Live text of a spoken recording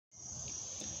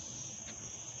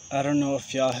I don't know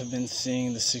if y'all have been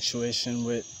seeing the situation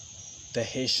with the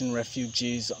Haitian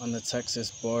refugees on the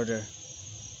Texas border.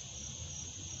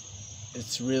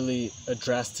 It's really a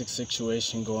drastic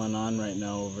situation going on right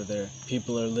now over there.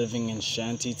 People are living in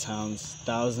shanty towns,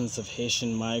 thousands of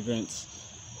Haitian migrants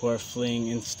who are fleeing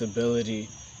instability,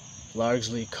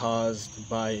 largely caused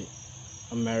by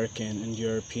American and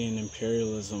European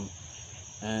imperialism,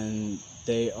 and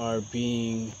they are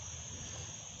being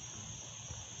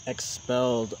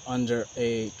expelled under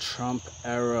a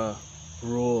Trump-era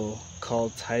rule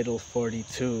called Title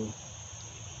 42.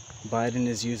 Biden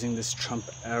is using this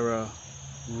Trump-era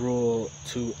rule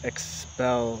to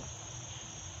expel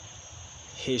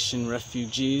Haitian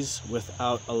refugees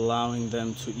without allowing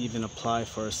them to even apply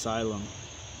for asylum.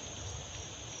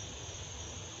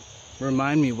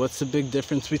 Remind me, what's the big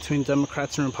difference between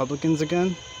Democrats and Republicans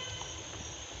again?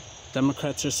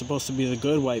 Democrats are supposed to be the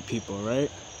good white people,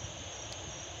 right?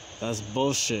 That's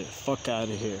bullshit. Fuck out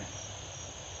of here.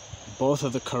 Both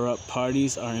of the corrupt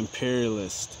parties are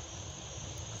imperialist.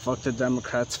 Fuck the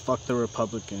Democrats, fuck the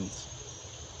Republicans.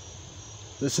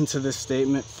 Listen to this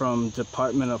statement from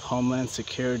Department of Homeland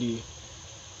Security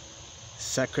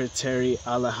Secretary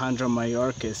Alejandro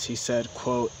Mayorkas. He said,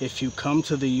 quote, "If you come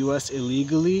to the U.S.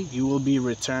 illegally, you will be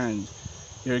returned.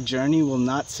 Your journey will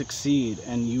not succeed,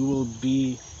 and you will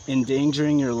be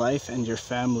endangering your life and your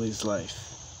family's life."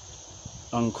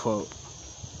 Unquote.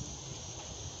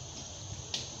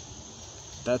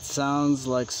 That sounds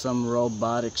like some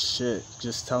robotic shit,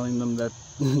 just telling them that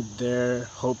their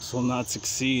hopes will not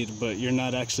succeed, but you're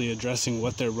not actually addressing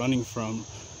what they're running from,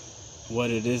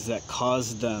 what it is that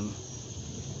caused them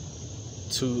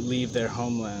to leave their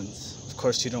homelands. Of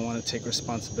course, you don't want to take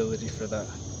responsibility for that.